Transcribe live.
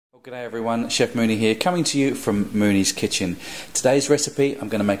G'day everyone, Chef Mooney here, coming to you from Mooney's Kitchen. Today's recipe, I'm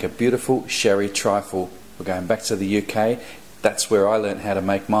going to make a beautiful sherry trifle. We're going back to the UK, that's where I learnt how to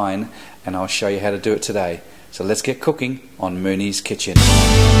make mine, and I'll show you how to do it today. So let's get cooking on Mooney's Kitchen.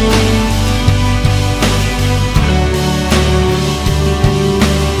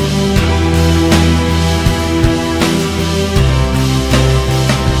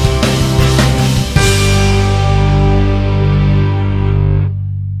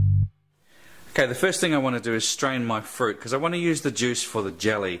 Okay, the first thing I want to do is strain my fruit because I want to use the juice for the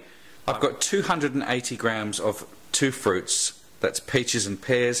jelly. I've got 280 grams of two fruits, that's peaches and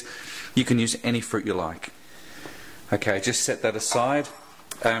pears. You can use any fruit you like. Okay, just set that aside.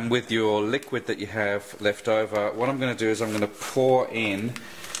 With your liquid that you have left over, what I'm going to do is I'm going to pour in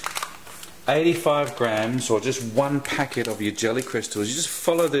 85 grams or just one packet of your jelly crystals. You just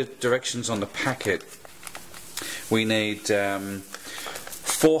follow the directions on the packet. We need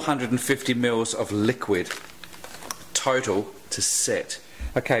 450 mils of liquid total to set.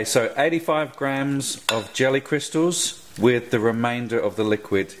 Okay, so 85 grams of jelly crystals with the remainder of the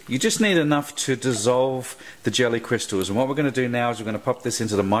liquid. You just need enough to dissolve the jelly crystals, and what we're going to do now is we're going to pop this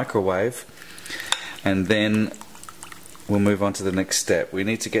into the microwave and then we'll move on to the next step. We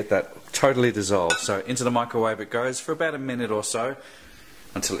need to get that totally dissolved, so into the microwave it goes for about a minute or so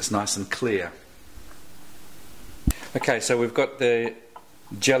until it's nice and clear. Okay, so we've got the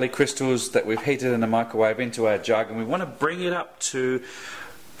jelly crystals that we've heated in the microwave into our jug, and we want to bring it up to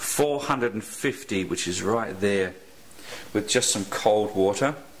 450, which is right there, with just some cold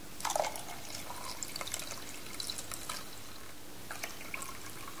water.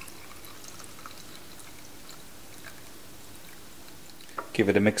 Give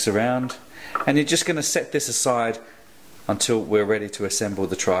it a mix around, and you're just going to set this aside until we're ready to assemble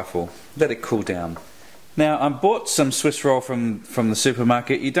the trifle. Let it cool down. Now, I bought some Swiss roll from the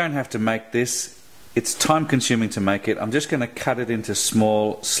supermarket. You don't have to make this. It's time consuming to make it. I'm just going to cut it into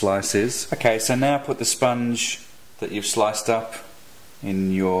small slices. Okay, so now put the sponge that you've sliced up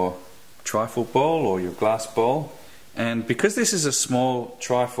in your trifle bowl or your glass bowl. And because this is a small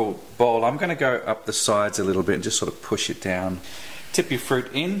trifle bowl, I'm going to go up the sides a little bit and just sort of push it down. Tip your fruit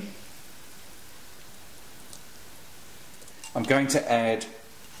in. I'm going to add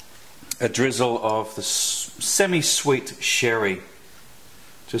a drizzle of the semi-sweet sherry,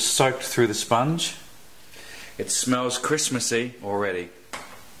 just soaked through the sponge. It smells Christmassy already.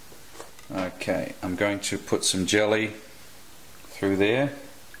 Okay, I'm going to put some jelly through there,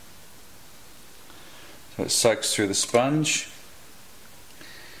 so it soaks through the sponge.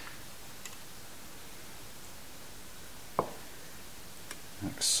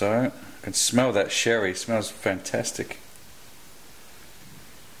 Like so. I can smell that sherry, it smells fantastic.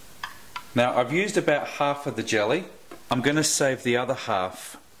 Now, I've used about half of the jelly. I'm going to save the other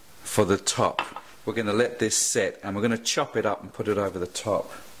half for the top. We're going to let this set and we're going to chop it up and put it over the top.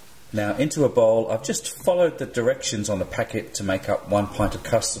 Now, into a bowl, I've just followed the directions on the packet to make up 1 pint of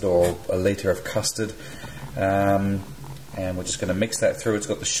custard or a litre of custard. And we're just going to mix that through. It's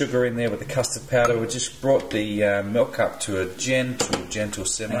got the sugar in there with the custard powder. We just brought the milk up to a gentle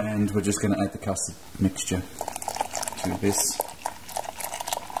simmer. And we're just going to add the custard mixture to this.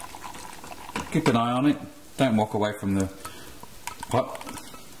 Keep an eye on it, don't walk away from the pot,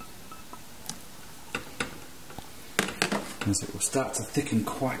 as it will start to thicken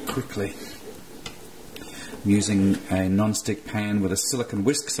quite quickly. I'm using a non-stick pan with a silicone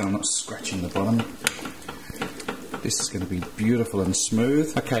whisk so I'm not scratching the bottom. This is going to be beautiful and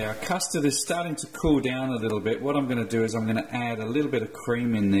smooth. Okay, our custard is starting to cool down a little bit. What I'm going to do is I'm going to add a little bit of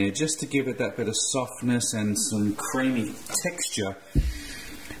cream in there just to give it that bit of softness and some creamy texture.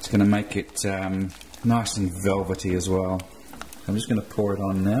 It's going to make it nice and velvety as well. I'm just going to pour it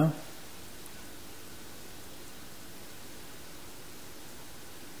on now.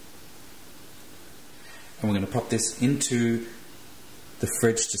 And we're going to pop this into the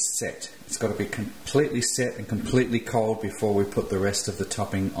fridge to set. It's got to be completely set and completely cold before we put the rest of the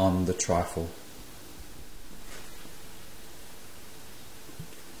topping on the trifle.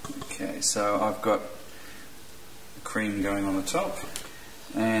 Okay, so I've got cream going on the top.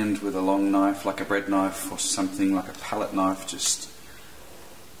 And with a long knife, like a bread knife or something like a palette knife, just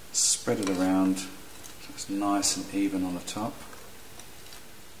spread it around so it's nice and even on the top.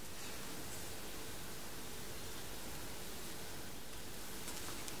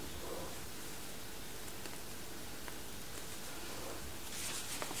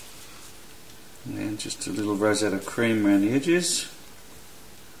 And just a little rosette of cream around the edges.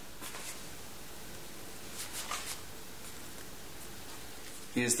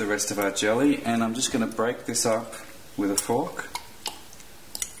 Here's the rest of our jelly, and I'm just going to break this up with a fork.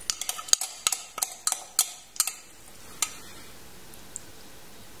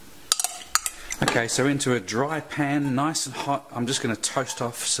 Okay, so into a dry pan, nice and hot, I'm just going to toast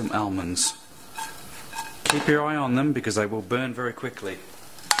off some almonds. Keep your eye on them because they will burn very quickly.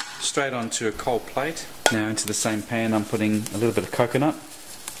 Straight onto a cold plate. Now into the same pan I'm putting a little bit of coconut.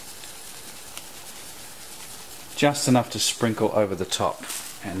 Just enough to sprinkle over the top.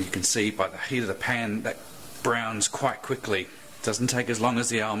 And you can see by the heat of the pan that browns quite quickly. Doesn't take as long as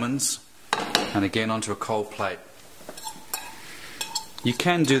the almonds. And again onto a cold plate. You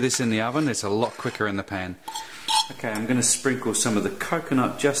can do this in the oven, it's a lot quicker in the pan. Okay, I'm going to sprinkle some of the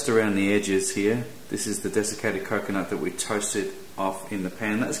coconut just around the edges here. This is the desiccated coconut that we toasted off in the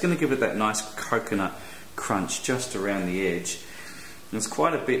pan. That's going to give it that nice coconut crunch just around the edge. There's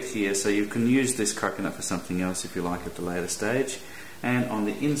quite a bit here, so you can use this coconut for something else if you like at the later stage. And on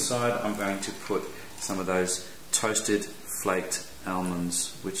the inside I'm going to put some of those toasted flaked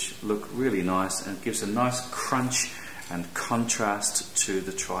almonds, which look really nice and gives a nice crunch and contrast to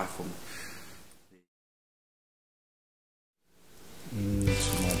the trifle.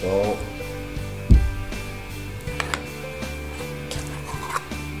 Into my bowl.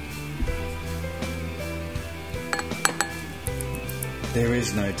 There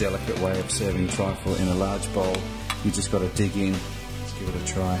is no delicate way of serving trifle in a large bowl. You just got to dig in. Let's give it a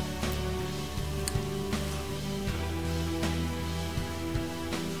try.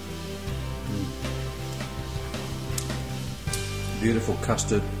 Beautiful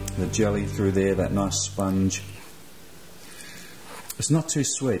custard, the jelly through there, that nice sponge. It's not too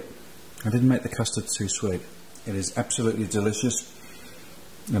sweet. I didn't make the custard too sweet. It is absolutely delicious,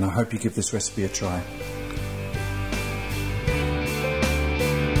 and I hope you give this recipe a try.